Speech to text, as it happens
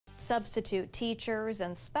Substitute teachers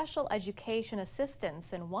and special education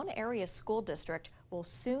assistants in one area school district will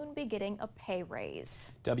soon be getting a pay raise.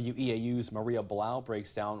 WEAU's Maria Blau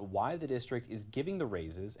breaks down why the district is giving the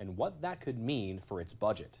raises and what that could mean for its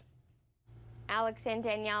budget. Alex and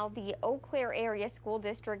Danielle, the Eau Claire area school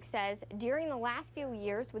district says during the last few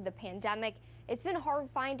years with the pandemic, it's been hard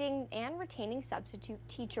finding and retaining substitute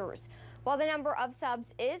teachers. While the number of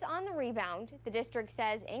subs is on the rebound, the district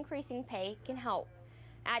says increasing pay can help.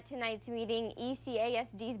 At tonight's meeting,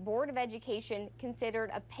 ECASD's Board of Education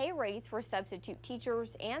considered a pay raise for substitute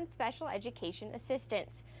teachers and special education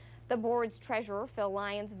assistants. The board's treasurer, Phil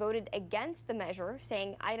Lyons, voted against the measure,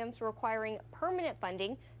 saying items requiring permanent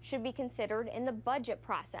funding should be considered in the budget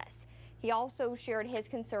process. He also shared his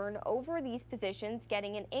concern over these positions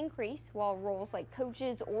getting an increase, while roles like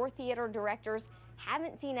coaches or theater directors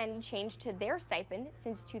haven't seen any change to their stipend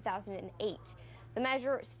since 2008. The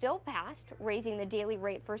measure still passed, raising the daily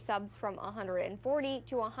rate for subs from $140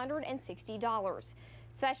 to $160.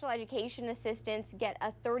 Special education assistants get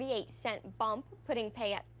a 38-cent bump, putting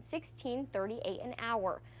pay at $16.38 an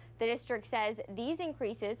hour. The district says these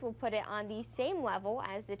increases will put it on the same level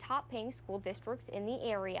as the top-paying school districts in the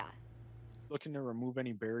area. Looking to remove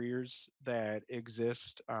any barriers that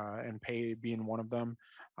exist, and pay being one of them,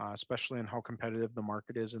 especially in how competitive the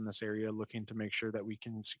market is in this area, looking to make sure that we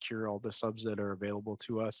can secure all the subs that are available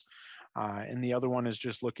to us. And the other one is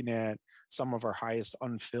just looking at some of our highest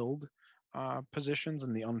unfilled positions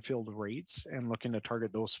and the unfilled rates and looking to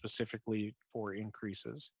target those specifically for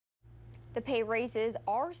increases. The pay raises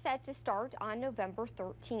are set to start on November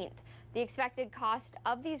 13th. The expected cost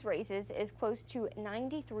of these raises is close to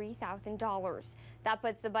 $93,000. That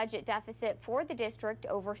puts the budget deficit for the district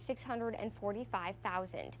over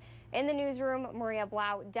 $645,000. In the newsroom, Maria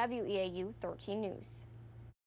Blau, WEAU 13 News.